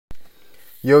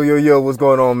Yo, what's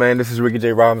going on, man? This is Ricky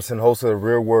J. Robinson, host of the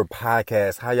Real World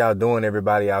Podcast. How y'all doing,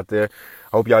 everybody out there?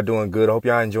 I hope y'all doing good. I hope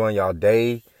y'all enjoying y'all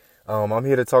day. I'm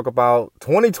here to talk about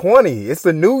 2020. It's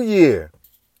the new year.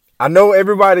 I know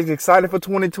everybody's excited for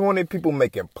 2020. People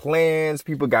making plans.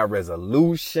 People got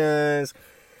resolutions.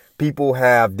 People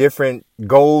have different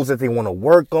goals that they want to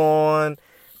work on.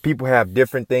 People have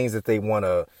different things that they want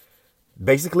to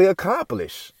basically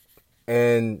accomplish.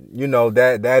 And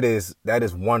that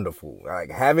is wonderful. Like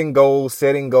having goals,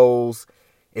 setting goals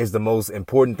is the most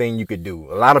important thing you could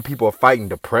do. A lot of people are fighting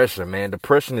depression, man.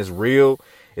 Depression is real.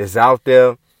 It's out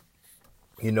there.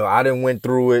 I done went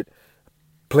through it.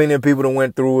 Plenty of people that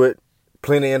went through it.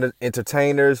 Plenty of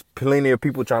entertainers, plenty of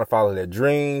people trying to follow their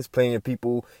dreams, plenty of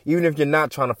people, even if you're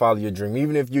not trying to follow your dream,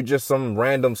 even if you're just some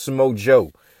random Smo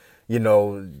Joe,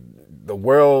 the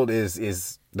world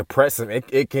is depressing.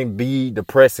 It can be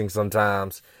depressing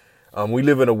sometimes. We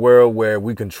live in a world where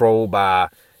we controlled by,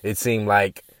 it seemed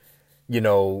like,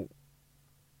 different,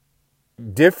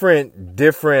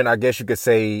 I guess you could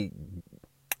say,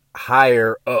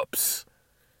 higher ups,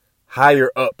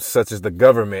 such as the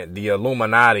government, the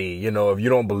Illuminati. If you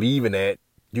don't believe in that,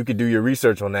 you can do your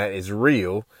research on that. It's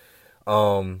real.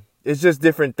 It's just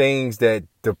different things that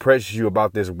depress you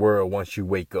about this world once you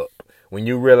wake up. When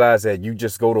you realize that you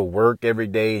just go to work every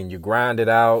day and you grind it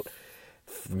out,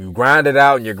 and you grind it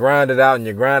out,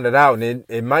 and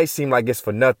it might seem like it's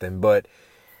for nothing, but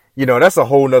that's a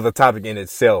whole nother topic in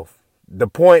itself. The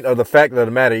point of the fact of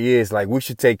the matter is, like, we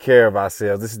should take care of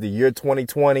ourselves. This is the year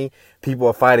 2020. People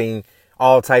are fighting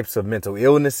all types of mental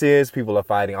illnesses. People are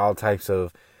fighting all types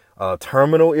of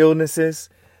terminal illnesses,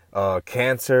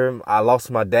 cancer. I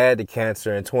lost my dad to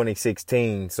cancer in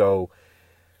 2016, so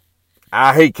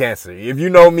I hate cancer. If you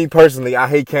know me personally, I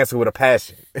hate cancer with a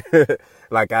passion.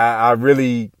 Like I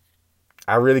really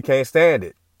can't stand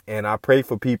it. And I pray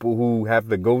for people who have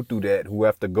to go through that, who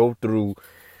have to go through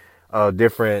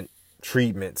different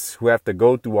treatments, who have to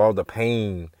go through all the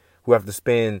pain, who have to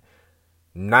spend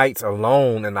nights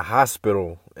alone in the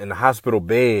hospital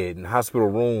bed, in hospital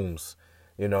rooms.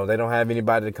 They don't have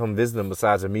anybody to come visit them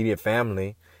besides immediate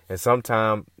family. And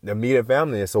sometimes the immediate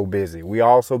family is so busy. We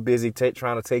all so busy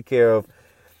trying to take care of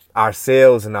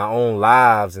ourselves and our own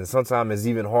lives. And sometimes it's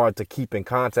even hard to keep in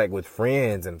contact with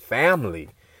friends and family.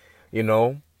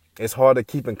 It's hard to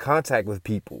keep in contact with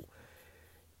people.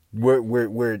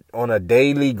 We're on a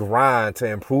daily grind to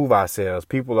improve ourselves.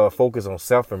 People are focused on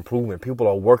self-improvement. People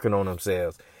are working on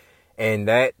themselves. And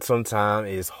that sometimes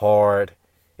is hard.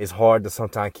 It's hard to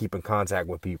sometimes keep in contact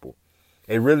with people.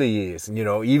 It really is.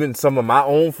 Even some of my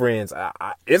own friends,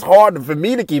 it's hard for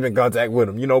me to keep in contact with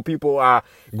them. People I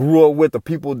grew up with, the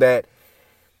people that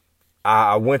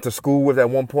I went to school with at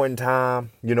one point in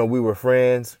time, we were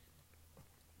friends.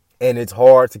 And it's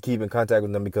hard to keep in contact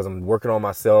with them because I'm working on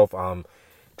myself. I'm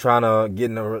trying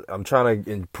to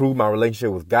improve my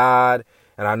relationship with God.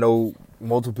 And I know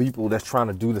multiple people that's trying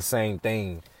to do the same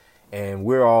thing. And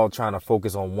we're all trying to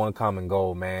focus on one common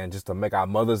goal, man, just to make our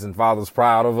mothers and fathers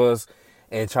proud of us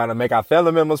and trying to make our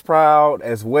family members proud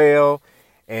as well.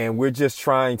 And we're just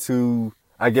trying to,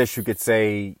 I guess you could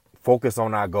say, focus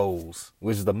on our goals,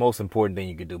 which is the most important thing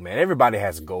you could do, man. Everybody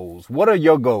has goals. What are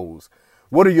your goals?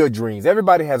 What are your dreams?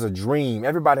 Everybody has a dream.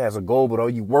 Everybody has a goal, but are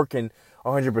you working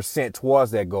 100%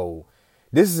 towards that goal?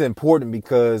 This is important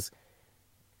because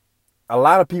a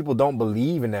lot of people don't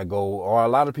believe in that goal, or a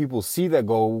lot of people see that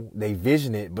goal, they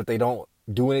vision it, but they don't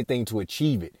do anything to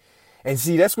achieve it. And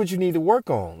see, that's what you need to work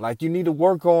on. Like, you need to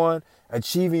work on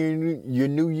achieving your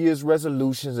New Year's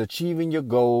resolutions, achieving your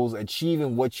goals,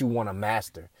 achieving what you want to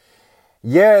master.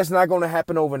 Yeah, it's not going to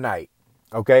happen overnight.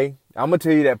 Okay, I'm gonna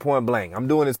tell you that point blank. I'm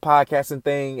doing this podcasting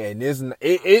thing, and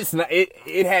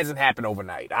it hasn't happened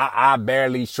overnight. I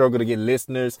barely struggle to get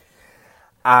listeners.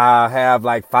 I have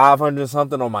like 500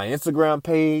 something on my Instagram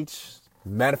page.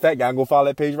 Matter of fact, y'all go follow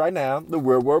that page right now, the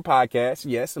Real World Podcast.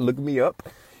 Yes, look me up.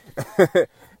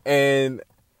 And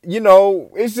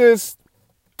it's just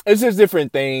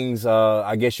different things.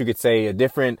 I guess you could say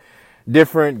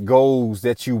different goals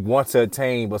that you want to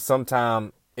attain, but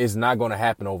sometimes it's not going to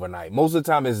happen overnight. Most of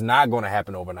the time, it's not going to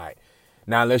happen overnight.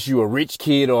 Now, unless you're a rich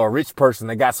kid or a rich person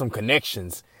that got some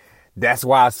connections, that's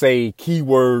why I say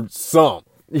keyword some.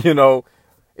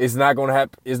 It's not going to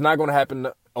happen. It's not going to happen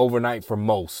overnight for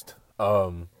most.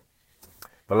 But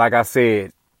like I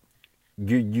said,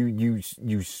 you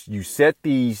set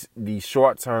these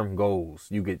short-term goals.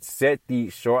 You could set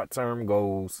these short-term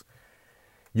goals.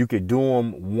 You could do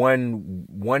them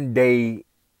one day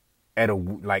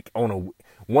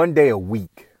one day a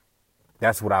week.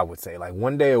 That's what I would say. Like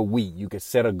one day a week, you could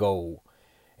set a goal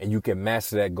and you can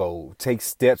master that goal. Take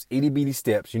steps, itty bitty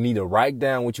steps. You need to write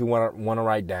down what you want to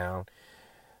write down.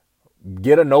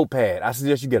 Get a notepad. I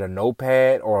suggest you get a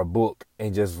notepad or a book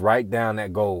and just write down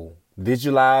that goal.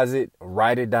 Visualize it,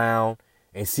 write it down,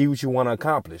 and see what you want to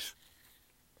accomplish.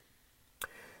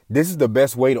 This is the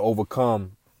best way to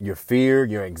overcome your fear,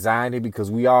 your anxiety,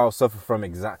 because we all suffer from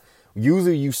anxiety.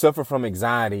 Usually you suffer from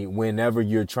anxiety whenever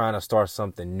you're trying to start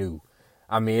something new.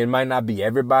 I mean, it might not be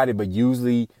everybody, but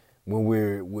usually when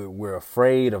we're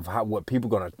afraid of what people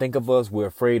are going to think of us, we're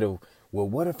afraid of, well,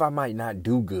 what if I might not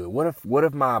do good? What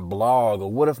if my blog,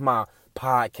 or what if my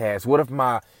podcast, what if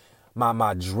my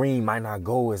dream might not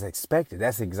go as expected?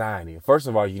 That's anxiety. First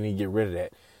of all, you need to get rid of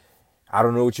that. I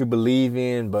don't know what you believe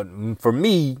in, but for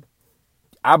me,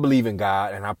 I believe in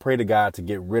God, and I pray to God to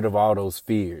get rid of all those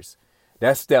fears.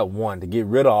 That's step one, to get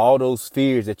rid of all those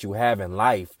fears that you have in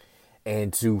life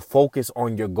and to focus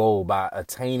on your goal by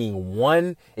attaining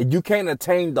one. If you can't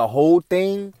attain the whole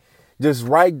thing, just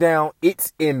write down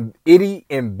its itty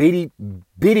and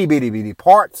bitty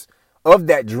parts of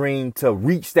that dream to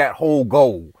reach that whole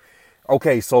goal.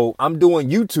 Okay, so I'm doing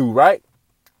YouTube, right?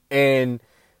 And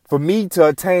for me to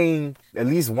attain at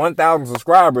least 1,000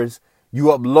 subscribers, you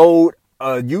upload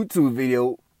a YouTube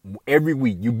video every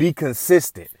week. You be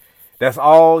consistent. That's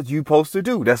all you supposed to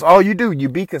do. That's all you do. You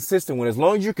be consistent. As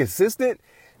long as you're consistent,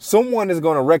 someone is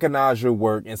going to recognize your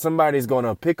work and somebody's going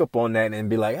to pick up on that and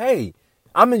be like, hey,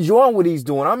 I'm enjoying what he's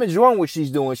doing. I'm enjoying what she's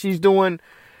doing. She's doing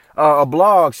a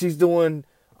blog. She's doing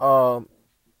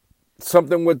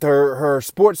something with her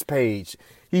sports page.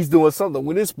 He's doing something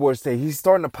with his sports page. He's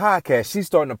starting a podcast. She's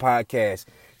starting a podcast.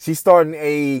 She's starting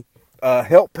a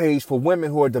help page for women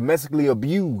who are domestically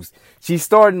abused. She's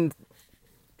starting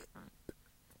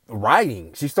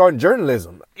writing. She's starting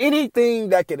journalism. Anything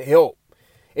that could help.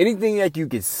 Anything that you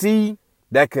could see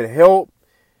that could help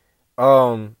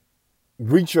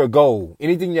reach your goal.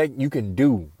 Anything that you can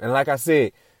do. And like I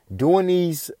said, doing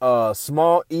these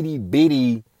small itty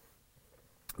bitty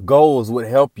goals would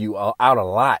help you out a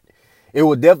lot. It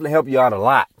will definitely help you out a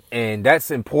lot. And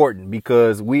that's important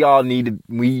because we all need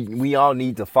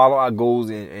to follow our goals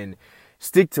and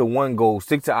stick to one goal,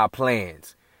 stick to our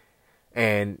plans.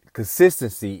 And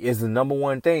consistency is the number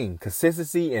one thing.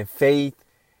 Consistency and faith,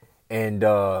 and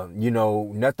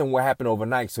nothing will happen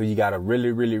overnight. So you got to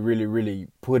really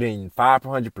put in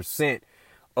 500%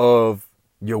 of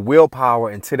your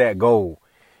willpower into that goal.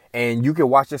 And you can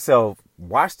watch yourself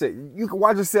manifest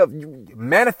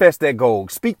that goal.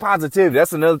 Speak positivity.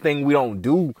 That's another thing we don't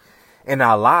do in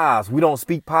our lives. We don't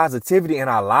speak positivity in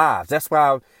our lives. That's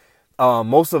why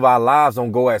most of our lives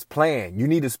don't go as planned. You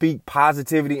need to speak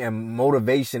positivity and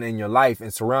motivation in your life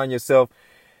and surround yourself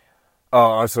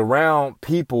surround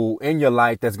people in your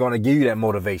life that's going to give you that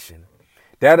motivation.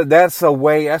 That's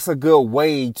a good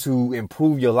way to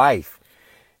improve your life.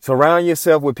 Surround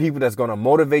yourself with people that's going to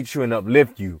motivate you and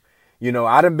uplift you. You know,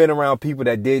 I done been around people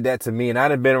that did that to me, and I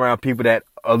done been around people that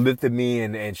uplifted me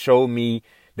and showed me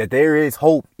that there is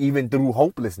hope even through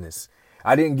hopelessness.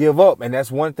 I didn't give up, and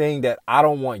that's one thing that I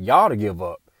don't want y'all to give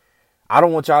up. I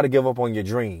don't want y'all to give up on your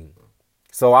dream.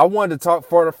 So I wanted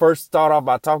to first start off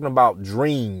by talking about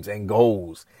dreams and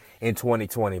goals in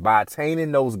 2020. By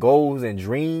attaining those goals and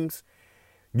dreams,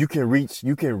 you can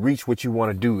reach what you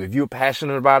want to do. If you're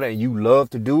passionate about it and you love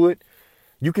to do it,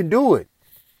 you can do it.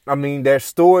 I mean, there's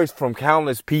stories from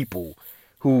countless people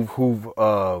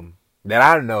that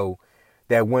I know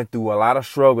that went through a lot of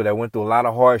struggle, that went through a lot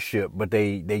of hardship, but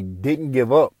they didn't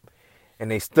give up and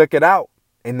they stuck it out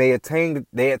and they attained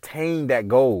that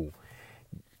goal.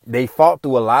 They fought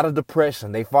through a lot of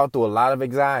depression. They fought through a lot of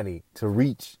anxiety to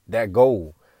reach that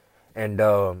goal. And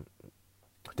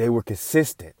they were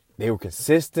consistent.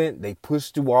 They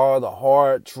pushed through all the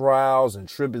hard trials and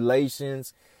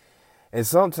tribulations. And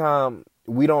sometimes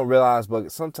we don't realize,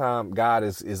 but sometimes God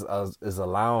is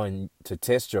allowing to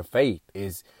test your faith.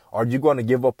 Are you going to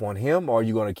give up on him, or are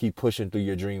you going to keep pushing through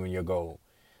your dream and your goal?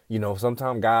 You know,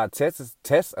 sometimes God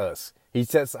tests us. He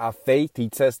tests our faith. He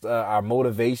tests our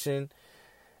motivation,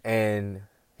 and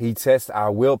he tests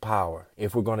our willpower.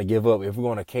 If we're going to give up, if we're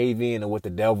going to cave in to what the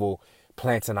devil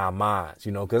plants in our minds,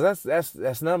 you know, because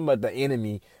that's nothing but the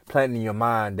enemy planting in your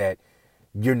mind that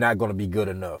you're not going to be good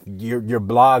enough. Your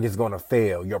blog is going to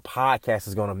fail. Your podcast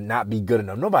is going to not be good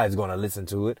enough. Nobody's going to listen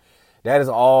to it. That is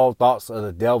all thoughts of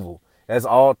the devil. That's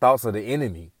all thoughts of the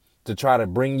enemy to try to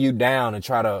bring you down and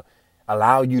try to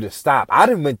allow you to stop. I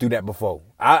done went through that before.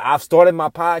 I've started my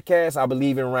podcast, I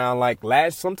believe, in around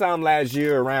sometime last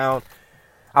year, around,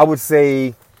 I would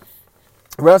say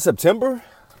around September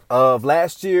of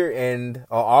last year, and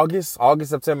August,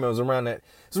 September, it was around that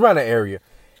area.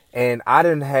 And I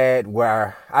didn't had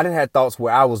thoughts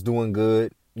where I was doing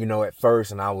good, at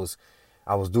first, and I was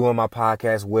doing my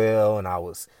podcast well, and I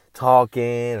was talking,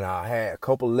 and I had a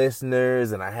couple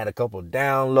listeners, and I had a couple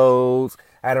downloads.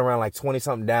 I had around like 20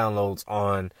 something downloads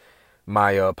on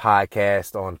my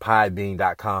podcast on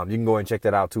podbean.com. You can go and check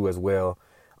that out too as well.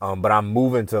 But I'm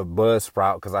moving to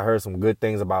Buzzsprout because I heard some good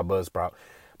things about Buzzsprout.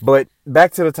 But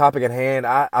back to the topic at hand.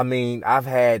 I mean, I've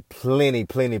had plenty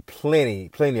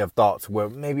of thoughts where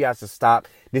maybe I should stop.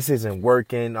 This isn't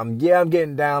working. I'm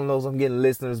getting downloads. I'm getting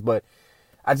listeners, but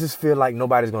I just feel like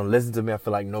nobody's going to listen to me. I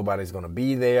feel like nobody's going to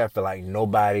be there. I feel like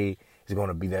nobody is going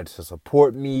to be there to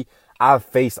support me. I've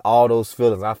faced all those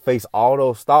feelings. I faced all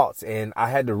those thoughts, and I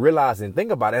had to realize and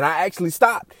think about it. And I actually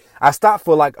stopped. I stopped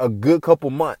for like a good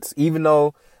couple months, even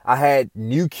though I had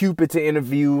New Cupid to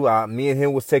interview. Me and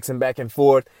him was texting back and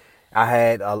forth. I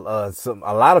had a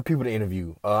lot of people to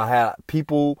interview. I had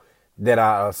people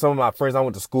that some of my friends I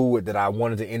went to school with that I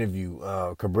wanted to interview.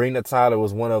 Cabrina Tyler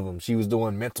was one of them. She was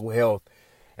doing mental health,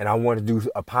 and I wanted to do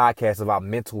a podcast about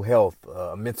mental health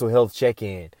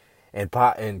check-in. And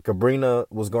Cabrina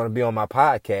was going to be on my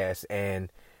podcast, and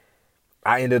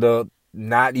I ended up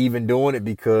not even doing it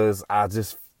because I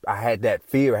had that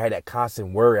fear. I had that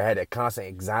constant worry. I had that constant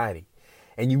anxiety.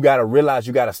 And you got to realize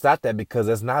you got to stop that because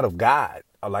that's not of God.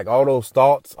 Like all those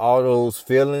thoughts, all those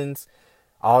feelings,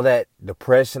 all that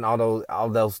depression, all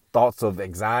those thoughts of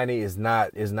anxiety is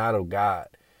not of God.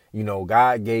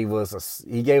 God gave us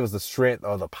He gave us the strength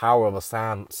or the power of a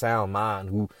sound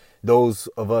mind. Those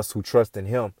of us who trust in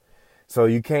Him. So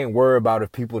you can't worry about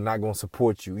if people are not going to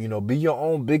support you. Be your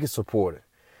own biggest supporter.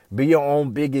 Be your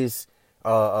own biggest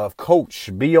coach.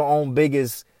 Be your own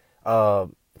biggest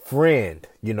friend.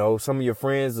 Some of your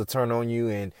friends will turn on you,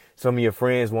 and some of your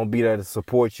friends won't be there to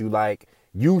support you like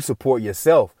you support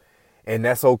yourself. And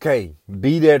that's okay.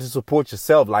 Be there to support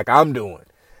yourself like I'm doing.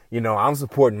 I'm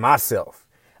supporting myself.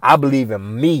 I believe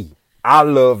in me. I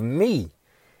love me.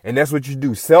 And that's what you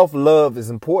do. Self-love is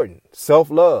important.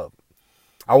 Self-love.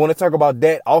 I want to talk about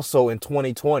that also in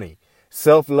 2020.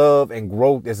 Self-love and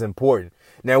growth is important.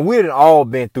 Now, we didn't all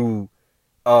made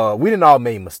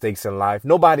mistakes in life.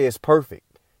 Nobody is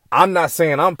perfect. I'm not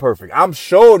saying I'm perfect. I'm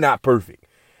sure not perfect.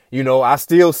 I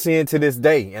still sin to this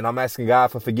day, and I'm asking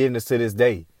God for forgiveness to this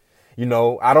day.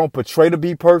 I don't portray to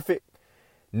be perfect.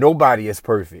 Nobody is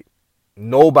perfect.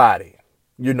 Nobody.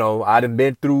 I done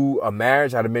been through a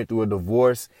marriage. I done been through a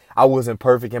divorce. I wasn't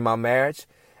perfect in my marriage.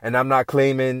 And I'm not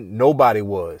claiming nobody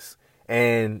was.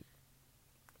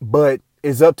 But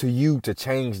it's up to you to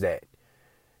change that.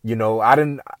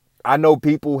 I know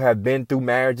people have been through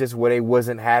marriages where they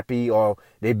wasn't happy, or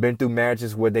they've been through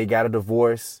marriages where they got a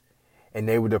divorce and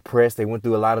they were depressed. They went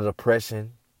through a lot of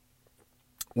depression.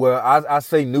 Well, I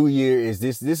say New Year is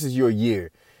this is your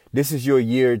year. This is your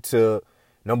year to,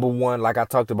 number one, like I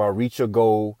talked about, reach your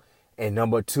goal. And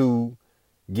number two,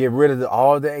 get rid of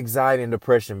all the anxiety and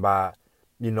depression by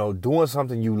doing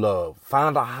something you love.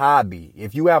 Find a hobby.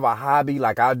 If you have a hobby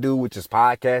like I do, which is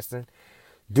podcasting,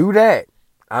 do that.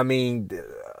 I mean,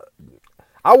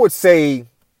 I would say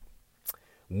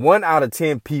 1 out of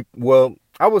 10 people, well,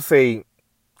 I would say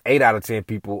 8 out of 10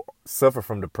 people suffer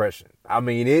from depression. I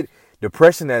mean,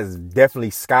 depression has definitely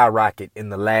skyrocketed in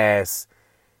the last,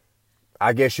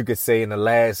 I guess you could say in the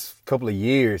last couple of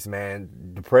years, man.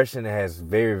 Depression has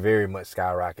very, very much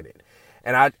skyrocketed.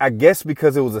 And I guess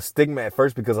because it was a stigma at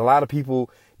first, because a lot of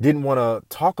people didn't want to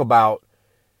talk about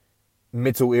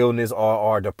mental illness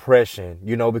or depression,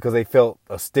 because they felt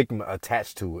a stigma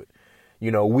attached to it.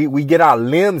 We get our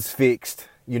limbs fixed,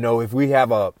 if we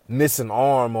have a missing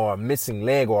arm or a missing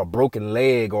leg or a broken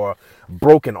leg or a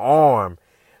broken arm,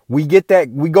 we get that,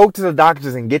 we go to the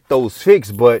doctors and get those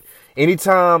fixed. But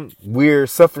anytime we're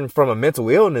suffering from a mental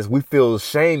illness, we feel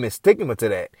shame and stigma to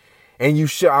that. And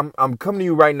I'm coming to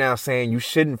you right now saying you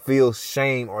shouldn't feel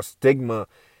shame or stigma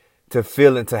to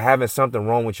feeling, to having something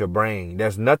wrong with your brain.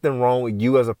 There's nothing wrong with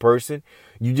you as a person.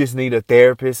 You just need a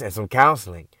therapist and some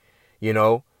counseling,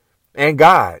 and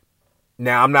God.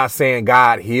 Now, I'm not saying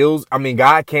God heals. I mean,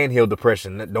 God can heal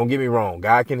depression. Don't get me wrong.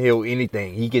 God can heal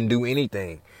anything. He can do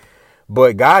anything.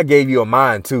 But God gave you a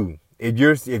mind too. If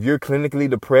you're clinically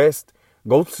depressed,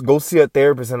 go see a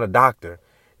therapist and a doctor.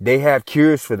 They have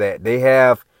cures for that. They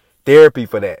have therapy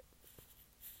for that.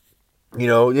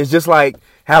 It's just like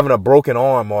having a broken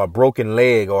arm or a broken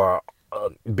leg or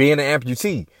being an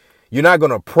amputee. You're not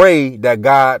going to pray that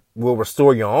God will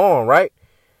restore your arm, right?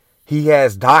 He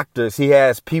has doctors. He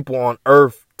has people on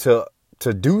earth to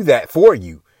do that for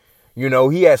you.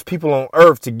 He has people on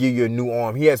earth to give you a new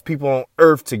arm. He has people on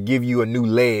earth to give you a new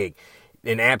leg,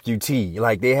 an amputee.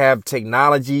 Like, they have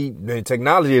technology. The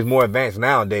technology is more advanced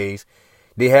nowadays.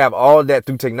 They have all that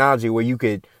through technology where you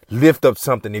could lift up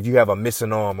something if you have a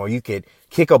missing arm, or you could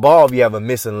kick a ball if you have a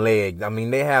missing leg. I mean,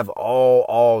 they have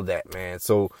all that, man.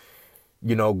 So,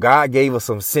 God gave us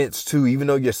some sense too. Even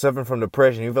though you're suffering from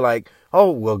depression, you feel like,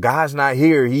 oh, well, God's not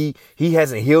here. He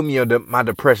hasn't healed me of my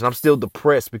depression. I'm still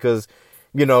depressed because,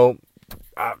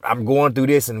 I'm going through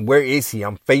this, and where is he?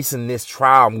 I'm facing this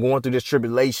trial. I'm going through this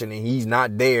tribulation, and he's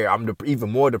not there. I'm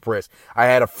even more depressed. I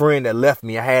had a friend that left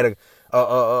me. I had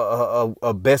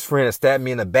a best friend that stabbed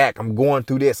me in the back. I'm going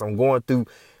through this. I'm going through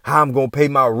how I'm going to pay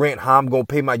my rent, how I'm going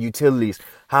to pay my utilities,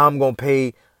 how I'm going to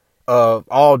pay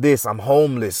all this. I'm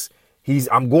homeless.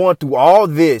 I'm going through all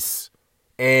this,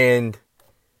 and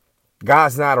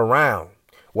God's not around.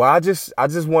 Well, I just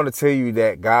want to tell you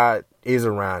that God is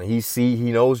around. He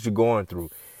knows what you're going through.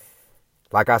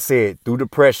 Like I said, through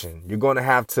depression, you're going to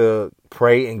have to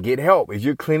pray and get help. If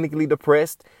you're clinically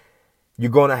depressed, you're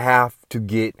going to have to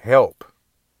get help.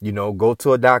 Go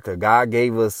to a doctor. God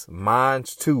gave us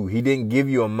minds too. He didn't give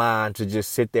you a mind to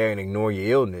just sit there and ignore your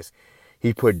illness.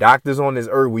 He put doctors on this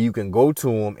earth where you can go to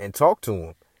them and talk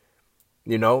to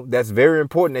them. That's very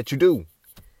important that you do.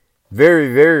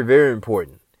 Very, very, very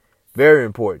important. Very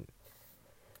important.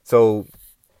 So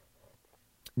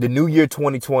the new year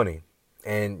 2020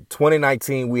 and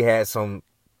 2019, we had some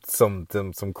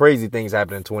crazy things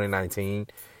happen in 2019.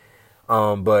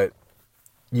 But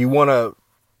you want to,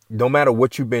 no matter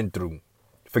what you've been through,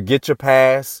 forget your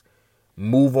past,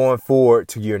 move on forward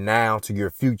to your now, to your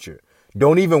future.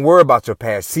 Don't even worry about your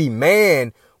past. See,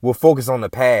 man will focus on the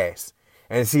past.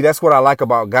 And see, that's what I like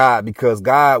about God, because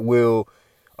God will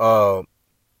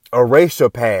erase your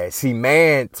past. See,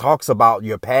 man talks about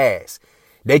your past.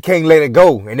 They can't let it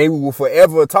go, and they will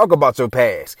forever talk about your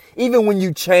past. Even when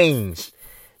you change,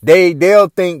 they'll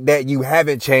think that you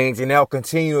haven't changed, and they'll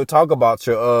continue to talk about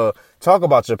your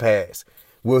past.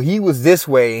 Well, he was this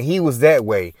way and he was that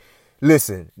way.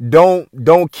 Listen, don't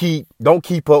keep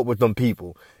up with them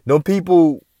people. Them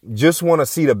people just want to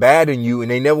see the bad in you,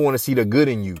 and they never want to see the good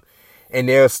in you. And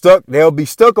they'll be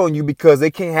stuck on you because they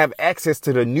can't have access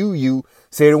to the new you.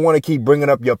 So they want to keep bringing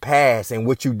up your past and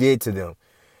what you did to them.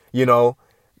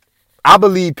 I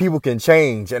believe people can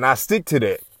change, and I stick to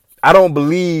that. I don't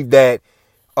believe that,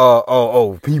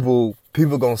 people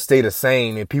gonna stay the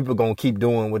same and people gonna keep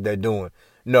doing what they're doing.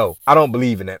 No, I don't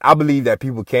believe in that. I believe that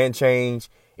people can change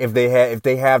if they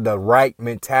have the right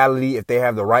mentality, if they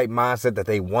have the right mindset that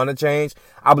they want to change.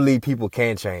 I believe people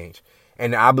can change.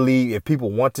 And I believe if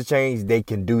people want to change, they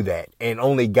can do that. And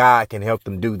only God can help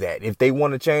them do that. If they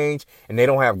want to change and they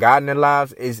don't have God in their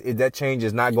lives, that change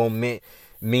is not going to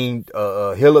mean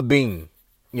a hill of bean.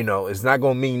 It's not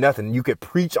going to mean nothing. You could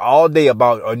preach all day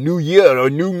about a new year, a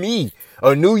new me,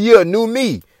 a new year, a new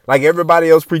me, like everybody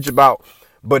else preach about.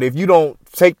 But if you don't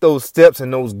take those steps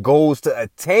and those goals to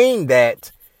attain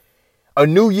that, a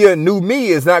new year, new me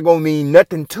is not going to mean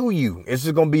nothing to you. It's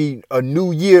just going to be a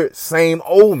new year, same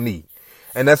old me.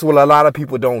 And that's what a lot of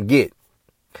people don't get.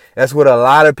 That's what a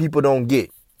lot of people don't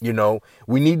get.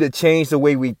 We need to change the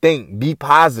way we think. Be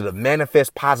positive.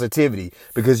 Manifest positivity.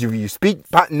 Because if you speak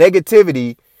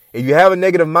negativity, if you have a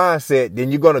negative mindset,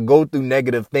 then you're going to go through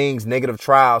negative things, negative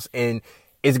trials, and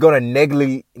it's going to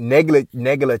negatively,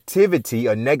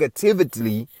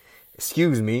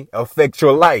 affect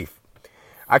your life.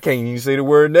 I can't even say the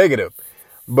word negative.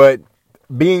 But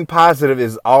being positive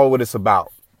is all what it's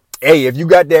about. Hey, if you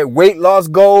got that weight loss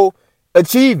goal,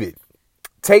 achieve it.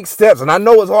 Take steps. And I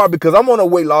know it's hard because I'm on a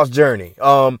weight loss journey.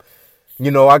 I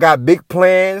got big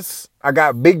plans. I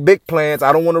got big plans.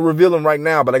 I don't want to reveal them right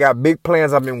now, but I got big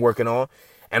plans I've been working on,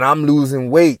 and I'm losing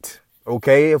weight.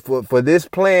 Okay. For this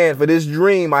plan, for this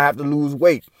dream, I have to lose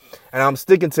weight, and I'm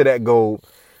sticking to that goal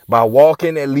by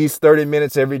walking at least 30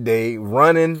 minutes every day,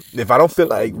 running. If I don't feel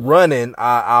like running,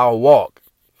 I'll walk.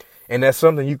 And that's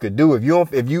something you could do if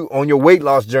you on your weight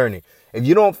loss journey. If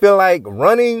you don't feel like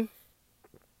running,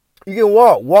 you can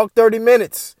walk 30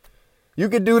 minutes. You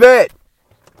could do that.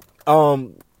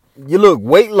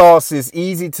 Weight loss is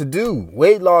easy to do.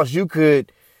 Weight loss, you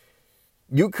could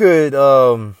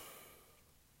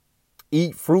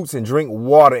eat fruits and drink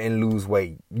water and lose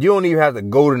weight. You don't even have to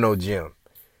go to no gym.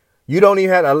 You don't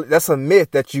even have to, that's a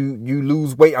myth that you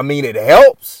lose weight. I mean, it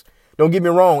helps. Don't get me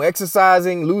wrong.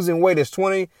 Exercising, losing weight is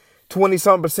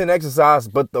 20-something% exercise,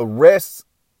 but the rest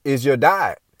is your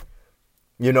diet.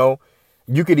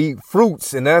 You could eat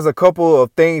fruits, and there's a couple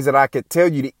of things that I could tell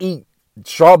you to eat.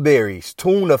 Strawberries,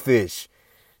 tuna fish.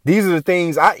 These are the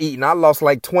things I eat, and I lost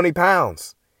like 20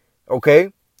 pounds.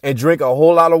 Okay? And drink a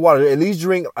whole lot of water. At least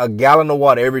drink a gallon of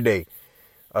water every day.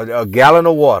 A gallon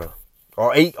of water.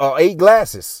 Or eight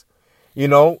glasses. You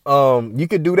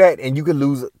could do that, and you could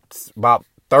lose about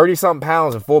 30 something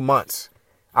pounds in 4 months.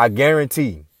 I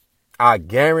guarantee.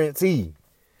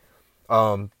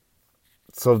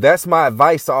 So that's my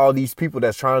advice to all these people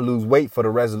that's trying to lose weight for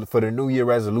the New Year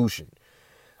resolution.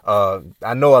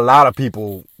 I know a lot of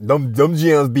people, them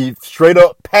gyms be straight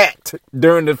up packed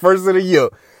during the first of the year.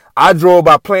 I drove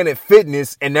by Planet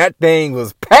Fitness and that thing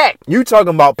was packed. You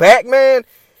talking about packed, man?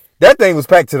 That thing was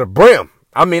packed to the brim.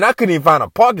 I mean, I couldn't even find a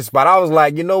parking spot. I was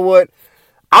like, you know what?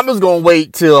 I'm just gonna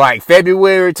wait till like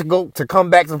February to come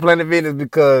back to Planet Fitness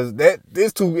because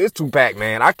it's too packed,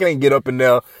 man. I can't get up in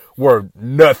there worth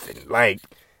nothing. Like,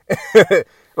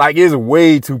 like it's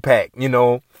way too packed, you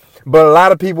know. But a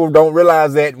lot of people don't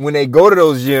realize that when they go to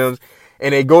those gyms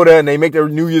and they go there and they make their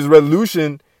New Year's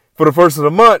resolution for the first of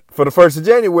the month, for the 1st of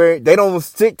January, they don't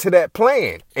stick to that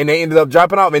plan. And they ended up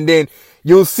dropping off. And then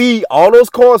you'll see all those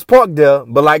cars parked there.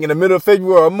 But like in the middle of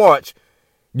February or March,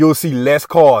 you'll see less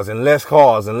cars and less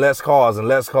cars and less cars and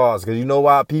less cars. Because you know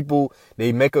why? People,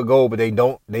 they make a goal, but they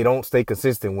don't stay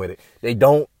consistent with it. They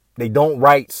don't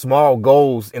write small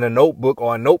goals in a notebook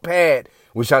or a notepad,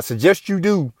 which I suggest you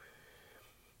do,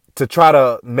 to try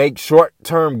to make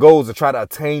short-term goals to try to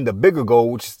attain the bigger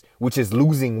goal, which is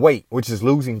losing weight, which is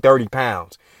losing 30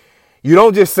 pounds. You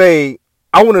don't just say,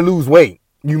 I want to lose weight.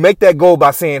 You make that goal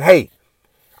by saying, hey,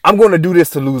 I'm going to do this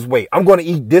to lose weight. I'm going to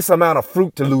eat this amount of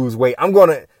fruit to lose weight. I'm going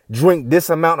to drink this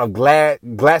amount of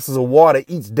glasses of water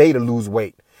each day to lose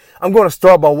weight. I'm going to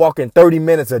start by walking 30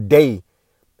 minutes a day,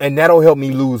 and that'll help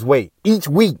me lose weight each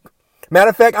week. Matter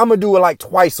of fact, I'm going to do it like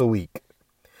twice a week.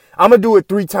 I'm going to do it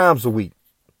 3 times a week.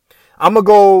 I'm going to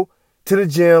go to the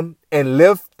gym and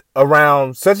lift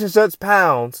around such and such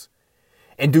pounds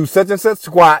and do such and such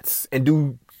squats and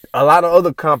do a lot of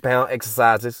other compound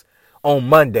exercises on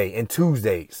Monday and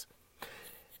Tuesdays.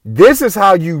 This is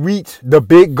how you reach the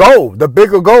big goal. The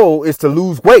bigger goal is to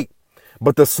lose weight.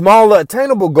 But the smaller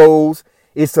attainable goals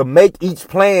is to make each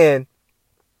plan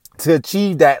to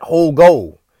achieve that whole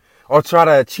goal or try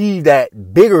to achieve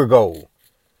that bigger goal.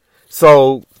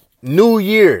 So New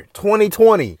Year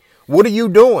 2020. What are you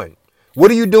doing?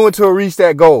 What are you doing to reach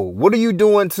that goal? What are you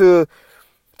doing to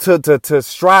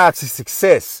strive to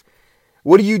success?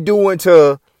 What are you doing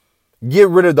to get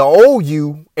rid of the old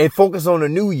you and focus on the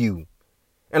new you?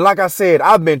 And like I said,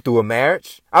 I've been through a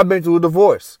marriage. I've been through a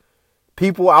divorce.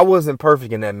 People, I wasn't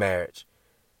perfect in that marriage.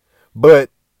 But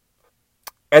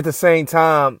at the same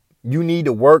time, you need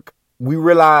to work. We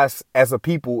realize as a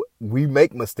people, we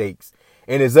make mistakes.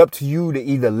 And it's up to you to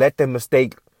either let that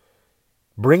mistake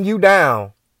bring you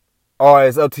down, or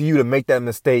it's up to you to make that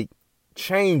mistake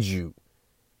change you.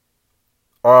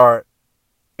 Or,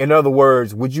 in other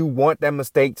words, would you want that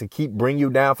mistake to bring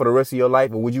you down for the rest of your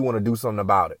life, or would you want to do something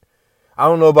about it? I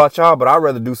don't know about y'all, but I'd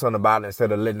rather do something about it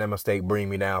instead of letting that mistake bring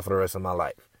me down for the rest of my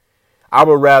life. I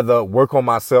would rather work on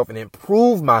myself and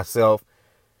improve myself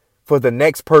for the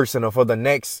next person, or for the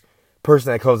next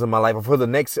person that comes in my life, or for the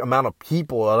next amount of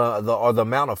people, or the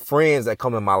amount of friends that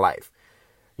come in my life.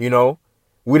 You know?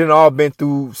 We done all been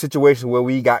through situations where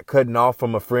we got cutting off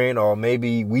from a friend, or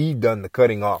maybe we've done the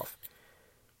cutting off.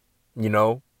 You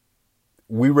know,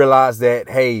 we realize that,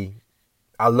 hey,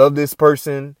 I love this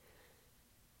person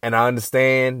and I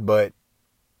understand, but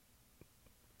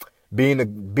being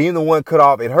the one cut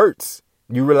off, it hurts.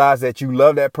 You realize that you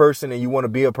love that person and you want to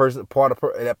be part of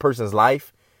that person's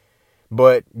life,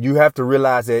 but you have to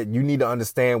realize that you need to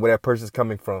understand where that person's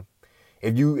coming from.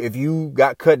 If you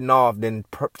got cutting off, then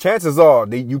chances are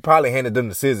that you probably handed them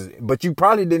the scissors, but you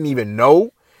probably didn't even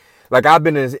know. Like, I've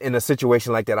been in a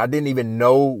situation like that. I didn't even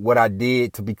know what I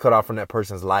did to be cut off from that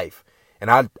person's life. And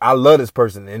I love this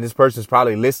person, and this person's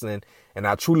probably listening, and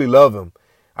I truly love him.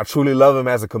 I truly love him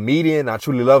as a comedian. I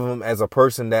truly love him as a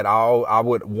person that I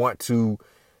would want to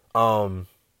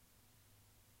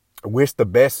wish the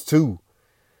best to.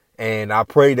 And I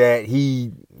pray that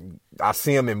I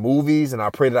see him in movies, and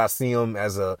I pray that I see him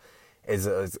as a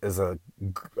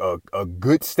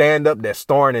good stand-up that's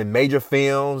starring in major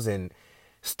films and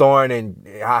starring in.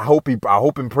 I hope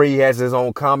and pray he has his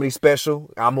own comedy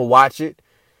special. I'm gonna watch it.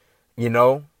 You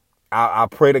know, I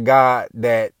pray to God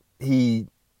that he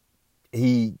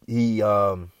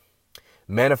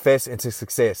manifests into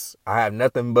success. I have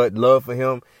nothing but love for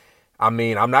him. I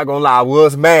mean, I'm not gonna lie, I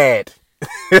was mad.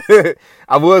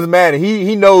 I was mad.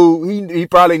 He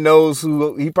probably knows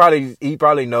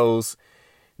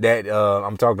that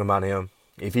I'm talking about him.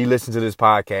 If he listens to this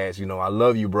podcast, you know, I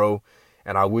love you, bro,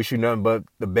 and I wish you nothing but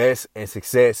the best and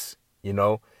success, you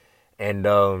know. And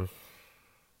I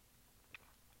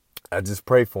just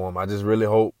pray for him. I just really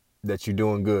hope that you're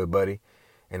doing good, buddy.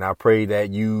 And I pray that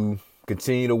you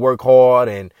continue to work hard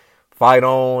and fight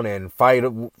on and fight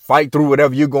through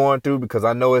whatever you're going through, because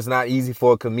I know it's not easy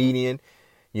for a comedian.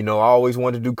 I always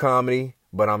wanted to do comedy,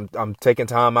 but I'm taking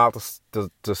time out to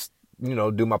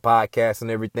do my podcast and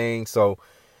everything. So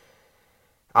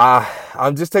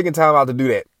I'm just taking time out to do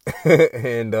that.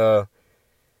 And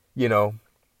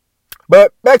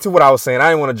but back to what I was saying. I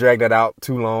didn't want to drag that out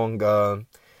too long.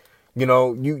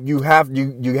 You have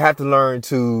to learn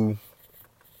to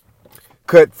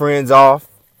cut friends off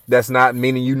that's not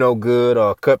meaning you no good,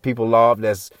 or cut people off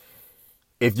that's,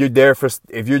 if you're there for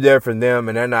them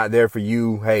and they're not there for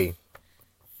you, hey,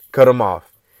 cut them off.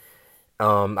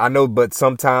 I know, but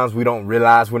sometimes we don't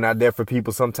realize we're not there for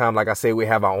people. Sometimes, like I said, we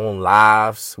have our own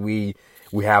lives. We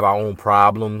have our own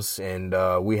problems, and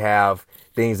we have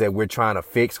things that we're trying to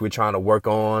fix. We're trying to work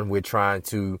on. We're trying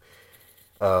to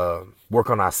work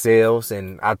on ourselves.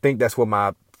 And I think that's what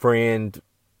my friend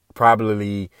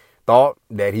probably thought,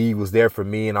 that he was there for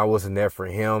me and I wasn't there for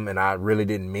him. And I really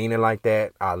didn't mean it like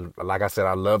that. Like I said,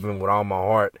 I love him with all my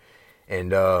heart.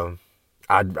 And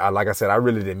like I said, I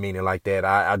really didn't mean it like that.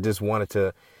 I just wanted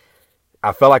to,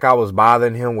 I felt like I was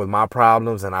bothering him with my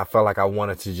problems, and I felt like I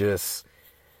wanted to just,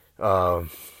 I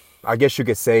guess you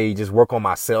could say, just work on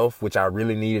myself, which I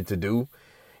really needed to do,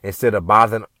 instead of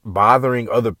bothering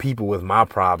other people with my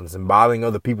problems, and bothering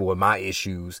other people with my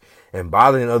issues, and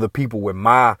bothering other people with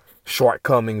my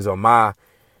shortcomings or my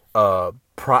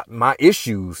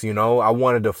issues. I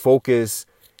wanted to focus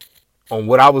on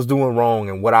what I was doing wrong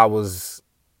and what I was,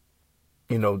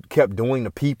 kept doing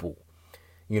to people,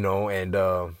 and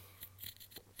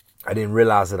I didn't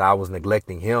realize that I was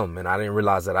neglecting him, and I didn't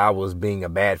realize that I was being a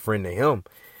bad friend to him.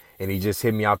 And he just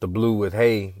hit me out the blue with,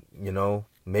 hey,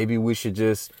 maybe we should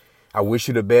just, I wish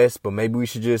you the best, but maybe we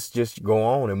should just go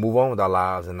on and move on with our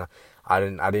lives. And I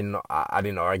didn't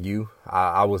argue.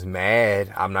 I was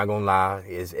mad. I'm not gonna lie.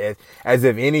 It's as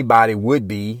if anybody would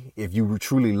be, if you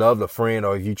truly loved a friend,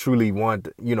 or if you truly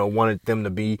wanted them to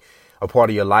be a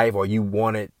part of your life, or you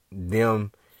wanted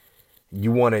them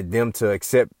to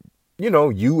accept,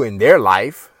 you in their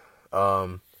life.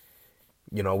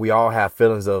 We all have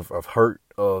feelings of hurt,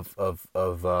 of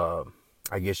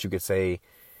I guess you could say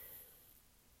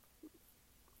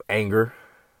anger,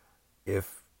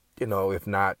 if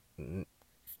not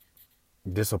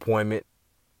disappointment,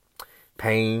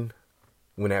 pain,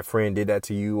 when that friend did that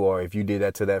to you, or if you did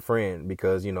that to that friend,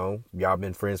 because y'all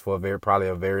been friends for probably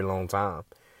a very long time.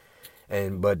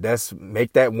 But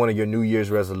make that one of your New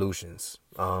Year's resolutions,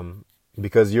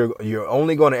 because you're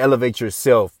only going to elevate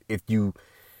yourself if you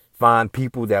find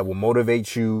people that will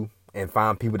motivate you, and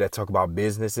find people that talk about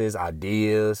businesses,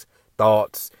 ideas,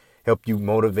 thoughts, help you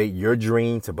motivate your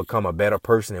dream to become a better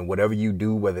person in whatever you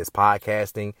do, whether it's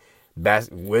podcasting,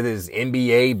 whether it's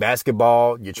NBA,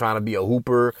 basketball, you're trying to be a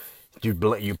hooper,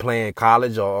 you're playing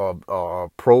college or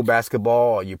pro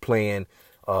basketball, or you're playing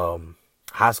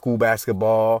high school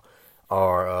basketball,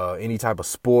 or any type of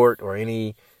sport, or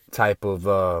any type of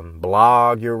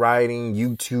blog you're writing,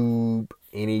 YouTube,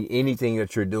 anything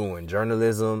that you're doing,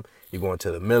 journalism, you're going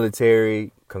to the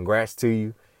military, congrats to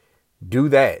you. Do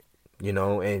that,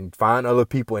 and find other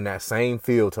people in that same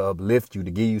field to uplift you,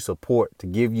 to give you support, to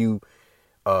give you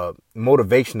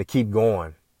motivation to keep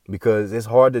going, because it's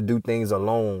hard to do things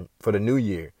alone for the new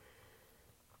year.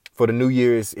 For the new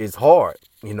year, it's hard.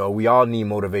 We all need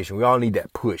motivation. We all need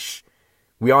that push.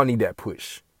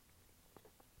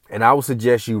 And I would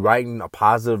suggest you writing a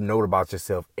positive note about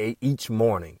yourself each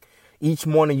morning. Each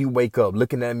morning you wake up,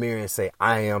 look in that mirror and say,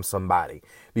 I am somebody.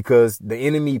 Because the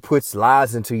enemy puts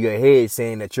lies into your head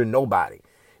saying that you're nobody,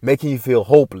 making you feel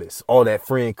hopeless. Oh, that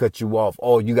friend cut you off.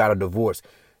 Oh, you got a divorce.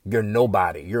 You're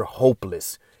nobody. You're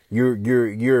hopeless. You're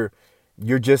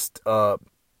just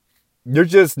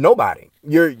nobody.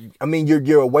 You're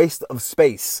a waste of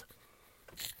space.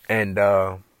 And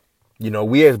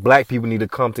we as black people need to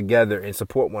come together and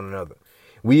support one another.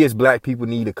 We as black people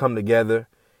need to come together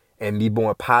and be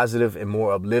more positive and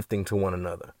more uplifting to one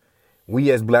another.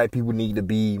 We as black people need to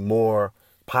be more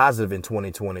positive in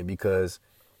 2020, because,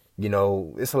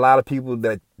 it's a lot of people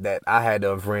that I had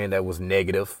a friend that was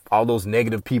negative. All those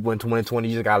negative people in 2020,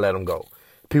 you just gotta let them go.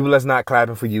 People that's not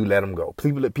clapping for you, let them go.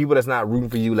 People that's not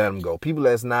rooting for you, let them go. People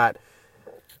that's not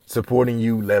supporting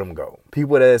you, let them go.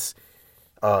 People that's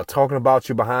talking about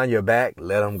you behind your back,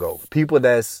 let them go. People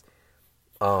that's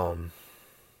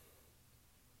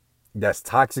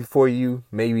toxic for you,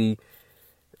 maybe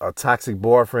a toxic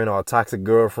boyfriend or a toxic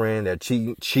girlfriend, they're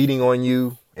cheating on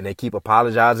you and they keep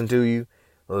apologizing to you,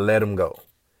 let them go.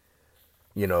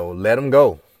 Let them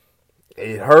go.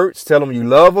 It hurts. Tell them you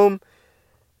love them.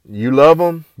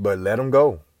 But let them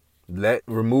go.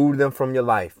 Remove them from your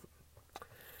life.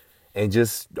 And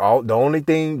just the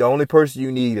only person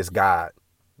you need is God.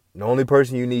 The only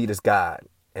person you need is God.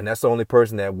 And that's the only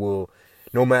person that will,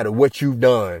 no matter what you've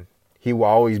done, he will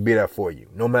always be there for you.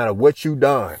 No matter what you've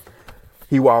done,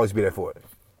 he will always be there for you.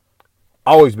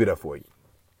 Always be there for you.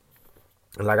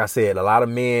 And like I said, a lot of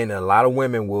men and a lot of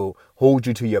women will hold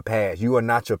you to your past. You are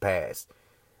not your past.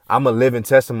 I'm a living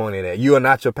testimony of that. You are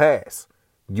not your past.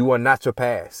 You are not your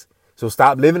past. So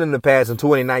stop living in the past in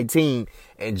 2019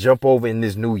 and jump over in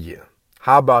this new year.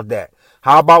 How about that?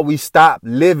 How about we stop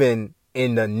living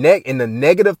in the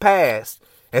negative past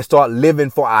and start living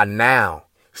for our now?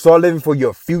 Start living for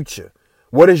your future.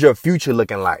 What is your future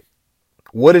looking like?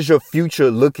 What is your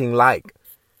future looking like?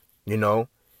 You know,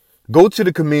 go to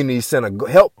the community center,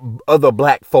 help other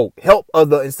black folk,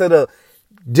 instead of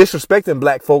disrespecting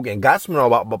black folk and gossiping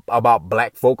about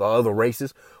black folk or other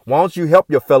races. Why don't you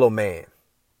help your fellow man?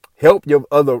 Help your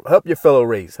fellow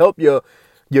race. Help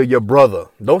your brother.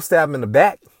 Don't stab him in the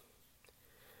back.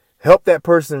 Help that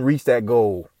person reach that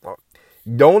goal.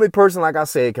 The only person, like I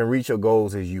said, can reach your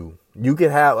goals is you. You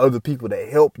can have other people that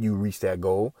help you reach that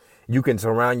goal. You can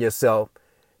surround yourself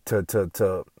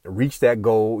to reach that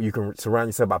goal. You can surround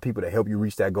yourself by people that help you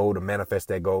reach that goal, to manifest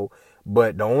that goal.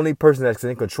 But the only person that's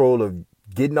in control of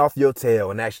getting off your tail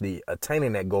and actually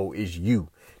attaining that goal is you.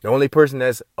 The only person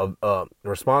that's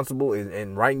responsible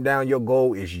in writing down your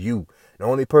goal is you. The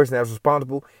only person that's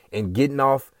responsible in getting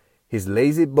off his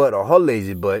lazy butt or her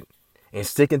lazy butt and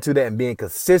sticking to that and being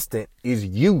consistent is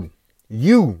you.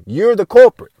 You're the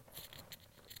culprit.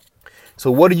 So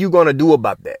what are you going to do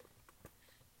about that?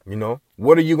 You know,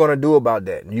 what are you going to do about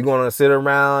that? You going to sit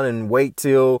around and wait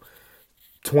till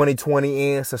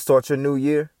 2020 ends to start your new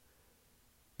year?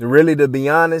 Really, to be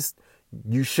honest,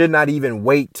 you should not even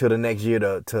wait till the next year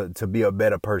to be a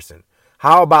better person.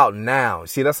 How about now?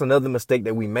 See, that's another mistake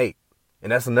that we make.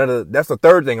 And that's the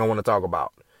third thing I want to talk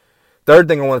about. Third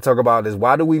thing I want to talk about is,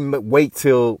 why do we wait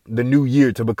till the new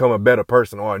year to become a better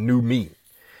person or a new me?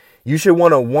 You should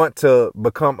want to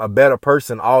become a better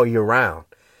person all year round.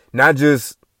 Not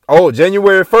just,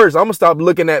 January 1st, I'm going to stop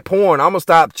looking at porn. I'm going to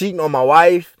stop cheating on my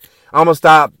wife. I'm going to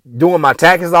stop doing my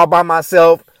taxes all by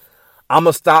myself. I'm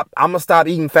going to stop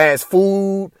eating fast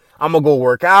food. I'm going to go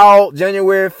work out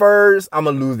January 1st. I'm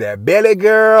going to lose that belly,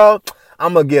 girl.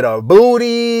 I'm going to get a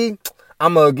booty.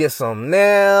 I'm going to get some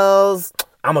nails.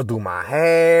 I'm going to do my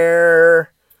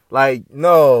hair. Like,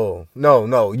 no.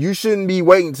 You shouldn't be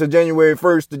waiting till January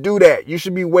 1st to do that. You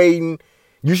should be waiting.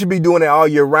 You should be doing it all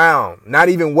year round. Not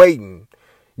even waiting.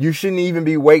 You shouldn't even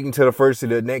be waiting till the first of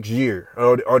the next year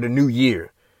or the new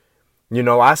year. You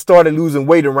know, I started losing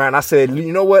weight around. I said,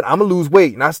 you know what? I'm going to lose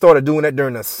weight. And I started doing that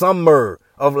during the summer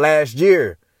of last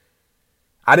year.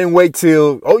 I didn't wait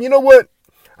till, you know what?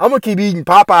 I'm going to keep eating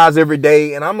Popeyes every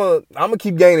day. And I'm going to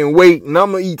keep gaining weight. And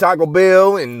I'm going to eat Taco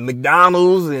Bell and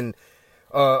McDonald's and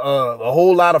a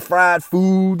whole lot of fried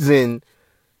foods. And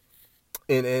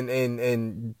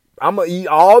I'm going to eat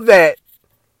all that.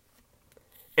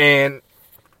 And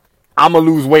I'm going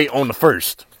to lose weight on the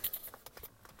 1st.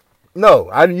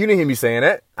 No, you didn't hear me saying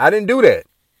that. I didn't do that.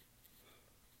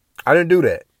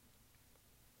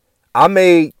 I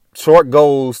made short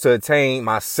goals to attain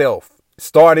myself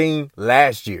starting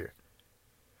last year.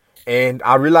 And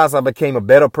I realized I became a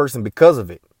better person because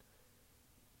of it.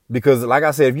 Because like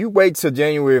I said, if you wait till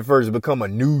January 1st to become a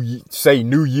new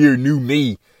year, new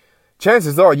me,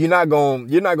 chances are you're not going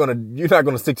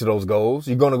to stick to those goals.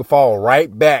 You're going to fall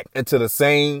right back into the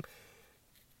same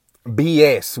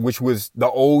BS, which was the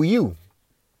old you.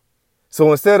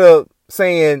 So instead of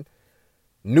saying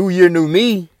new year, new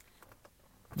me,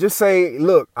 just say,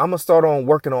 look, I'm going to start on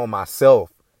working on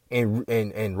myself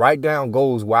and write down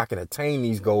goals where I can attain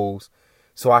these goals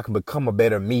so I can become a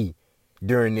better me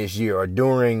during this year or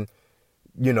during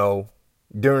the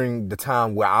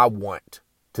time where I want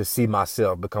to see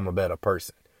myself become a better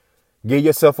person. Give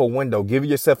yourself a window. Give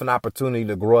yourself an opportunity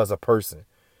to grow as a person.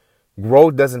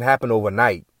 Growth doesn't happen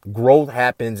overnight. Growth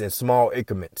happens in small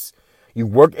increments. You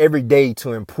work every day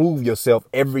to improve yourself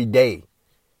every day.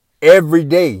 Every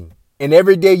day. And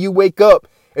every day you wake up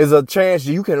is a chance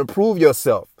you can improve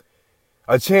yourself.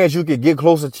 A chance you can get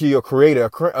closer to your creator.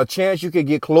 A chance you can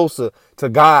get closer to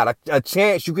God. A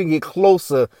chance you can get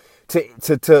closer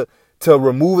to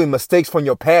removing mistakes from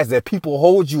your past that people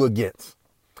hold you against.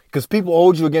 Because people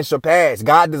hold you against your past.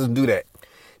 God doesn't do that.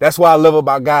 That's what I love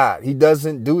about God. He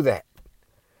doesn't do that.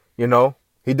 You know?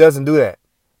 He doesn't do that.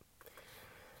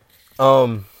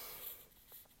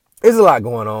 There's a lot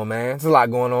going on, man. There's a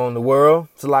lot going on in the world.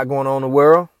 The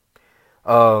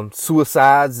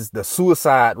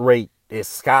suicide rate is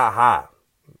sky high.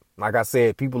 Like I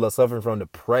said, people are suffering from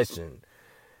depression.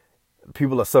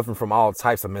 People are suffering from all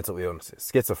types of mental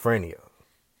illnesses, schizophrenia,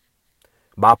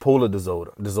 bipolar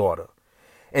disorder.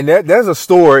 And there's a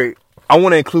story. I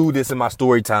want to include this in my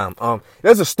story time.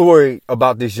 There's a story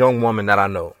about this young woman that I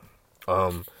know.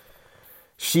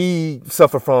 She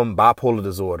suffered from bipolar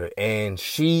disorder, and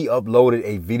she uploaded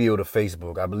a video to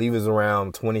Facebook. I believe it was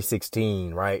around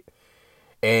 2016, right?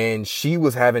 And she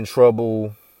was having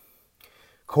trouble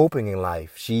coping in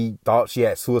life. She thought she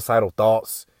had suicidal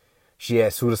thoughts. She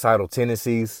had suicidal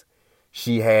tendencies.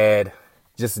 She had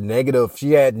negative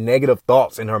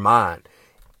thoughts in her mind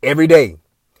every day.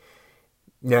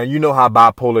 Now, you know how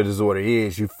bipolar disorder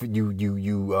is. You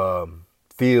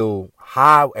feel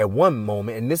high at one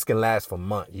moment, and this can last for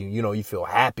months. You feel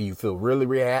happy. You feel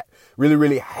really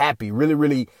happy,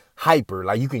 really hyper.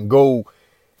 Like you can go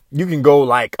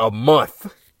like a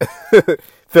month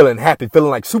feeling happy, feeling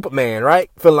like Superman,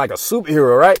 right? Feeling like a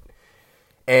superhero, right?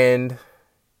 And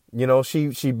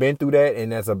she been through that.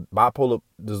 And as a bipolar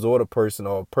disorder person,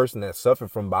 or a person that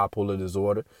suffered from bipolar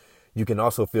disorder, you can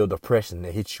also feel depression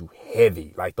that hits you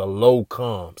heavy, like the low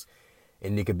comes.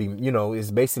 And it could be,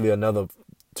 it's basically another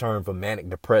term for manic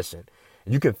depression.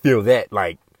 You can feel that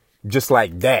just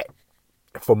like that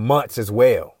for months as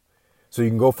well. So you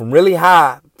can go from really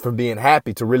high, from being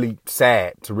happy, to really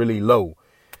sad, to really low,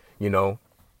 And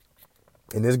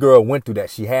this girl went through that.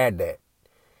 She had that.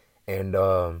 And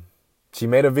she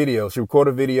made a video. She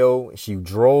recorded a video. She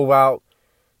drove out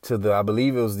to I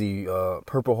believe it was the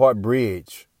Purple Heart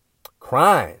Bridge,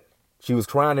 crying. She was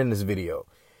crying in this video.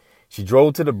 She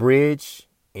drove to the bridge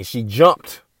and she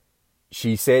jumped.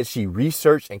 She said she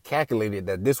researched and calculated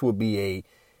that this would be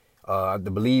I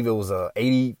believe it was a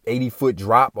 80 foot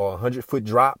drop or 100 foot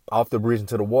drop off the bridge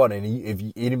into the water. And if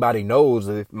anybody knows,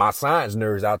 if my science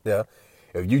nerds out there,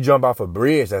 if you jump off a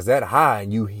bridge that's that high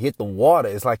and you hit the water,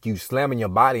 it's like you slamming your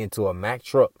body into a Mack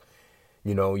truck.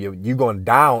 You're going to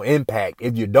die on impact.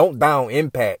 If you don't die on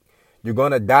impact, you're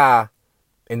going to die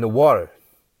in the water.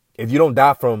 If you don't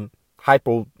die from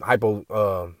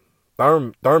hypothermia,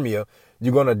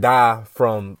 you're going to die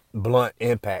from blunt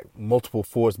impact, multiple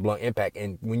force blunt impact.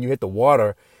 And when you hit the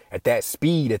water at that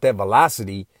speed, at that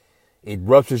velocity, it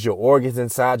ruptures your organs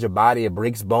inside your body. It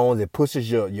breaks bones. It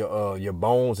pushes your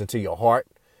bones into your heart.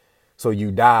 So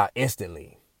you die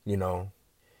instantly,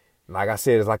 Like I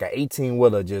said, it's like an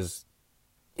 18-wheeler just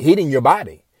hitting your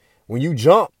body. When you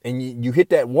jump and you hit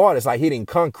that water, it's like hitting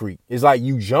concrete. It's like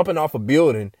you jumping off a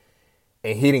building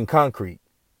and hitting concrete.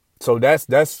 So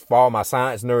that's for all my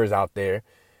science nerds out there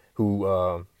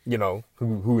who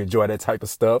enjoy that type of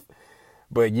stuff.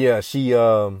 But yeah, she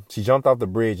jumped off the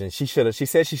bridge and she said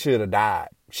she should have died.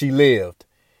 She lived.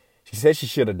 She said she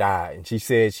should have died. And she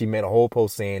said she made a whole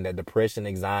post saying that depression,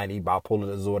 anxiety, bipolar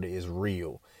disorder is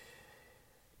real.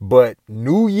 But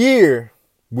New Year,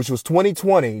 which was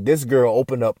 2020, this girl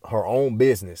opened up her own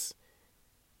business.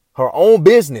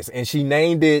 And she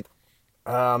named it,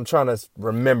 I'm trying to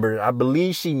remember. I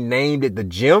believe she named it The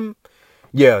Gym.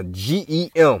 Yeah,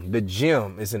 GEM, The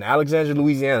Gym. It's in Alexandria,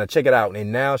 Louisiana. Check it out.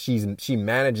 And now she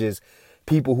manages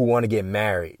people who want to get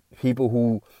married. People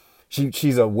who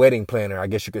she's a wedding planner, I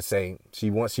guess you could say.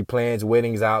 She plans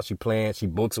weddings out. She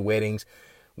books weddings,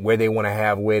 where they want to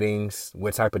have weddings,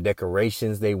 what type of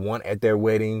decorations they want at their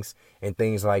weddings, and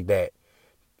things like that.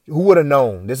 Who would have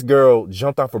known? This girl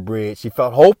jumped off a bridge. She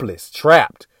felt hopeless,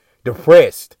 trapped,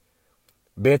 depressed.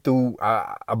 Been through,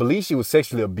 I believe she was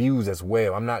sexually abused as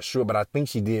well. I'm not sure, but I think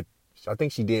she did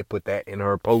put that in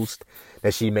her post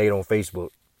that she made on Facebook.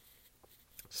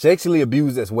 Sexually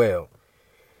abused as well.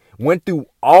 Went through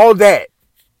all that.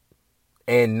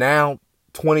 And now,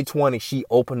 2020, she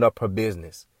opened up her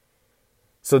business.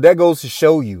 So that goes to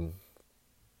show you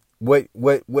what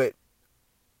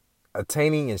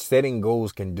attaining and setting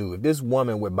goals can do. If this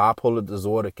woman with bipolar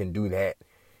disorder can do that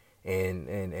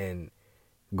and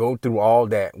go through all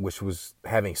that, which was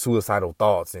having suicidal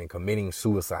thoughts and committing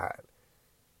suicide,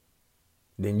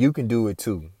 then you can do it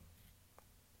too.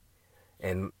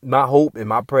 And my hope and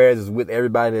my prayers is with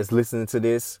everybody that's listening to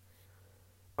this.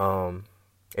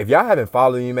 If y'all haven't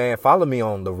followed me, man, follow me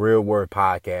on the Real Word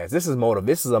Podcast. This is a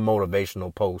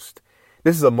motivational post.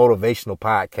 This is a motivational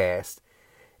podcast.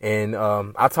 And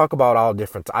I talk about all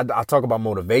different. I talk about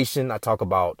motivation. I talk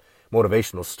about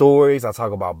motivational stories. I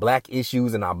talk about black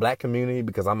issues in our black community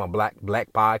because I'm a black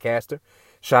podcaster.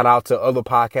 Shout out to other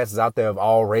podcasters out there of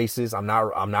all races. I'm not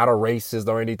a racist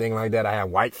or anything like that. I have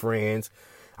white friends.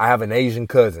 I have an Asian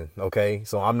cousin. Okay,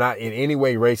 so I'm not in any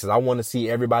way racist. I want to see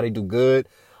everybody do good.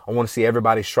 I want to see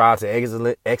everybody strive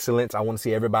to excellence. I want to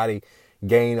see everybody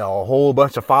gain a whole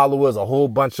bunch of followers, a whole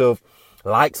bunch of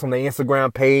likes on their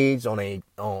Instagram page, on a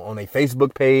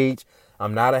Facebook page.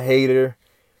 I'm not a hater.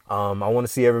 I want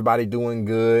to see everybody doing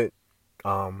good.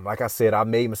 Like I said, I've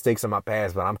made mistakes in my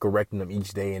past, but I'm correcting them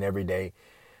each day and every day.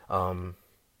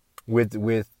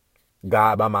 With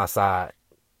God by my side.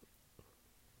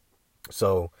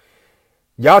 So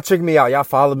y'all check me out. Y'all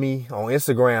follow me on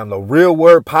Instagram, The Real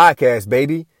Word Podcast,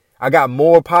 baby. I got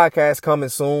more podcasts coming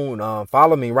soon.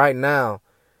 Follow me right now.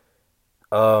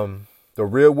 The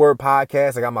Real Word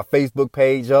Podcast. I got my Facebook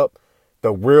page up.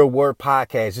 The Real Word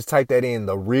Podcast. Just type that in.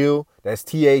 The Real. That's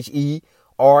TheRealWord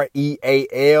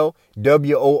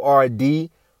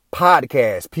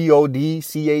Podcast.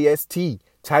 Podcast.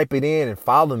 Type it in and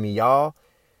follow me, y'all.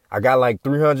 I got like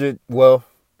 300. Well,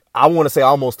 I want to say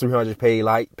almost 300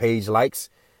 page likes.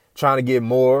 Trying to get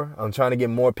more. I'm trying to get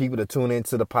more people to tune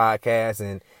into the podcast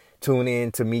and tune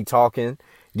in to me talking,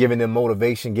 giving them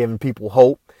motivation, giving people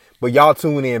hope. But y'all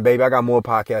tune in, baby. I got more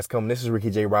podcasts coming. This is Ricky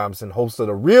J. Robinson, host of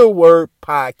the Real Word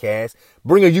Podcast,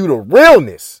 bringing you the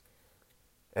realness.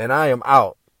 And I am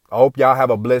out. I hope y'all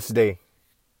have a blessed day.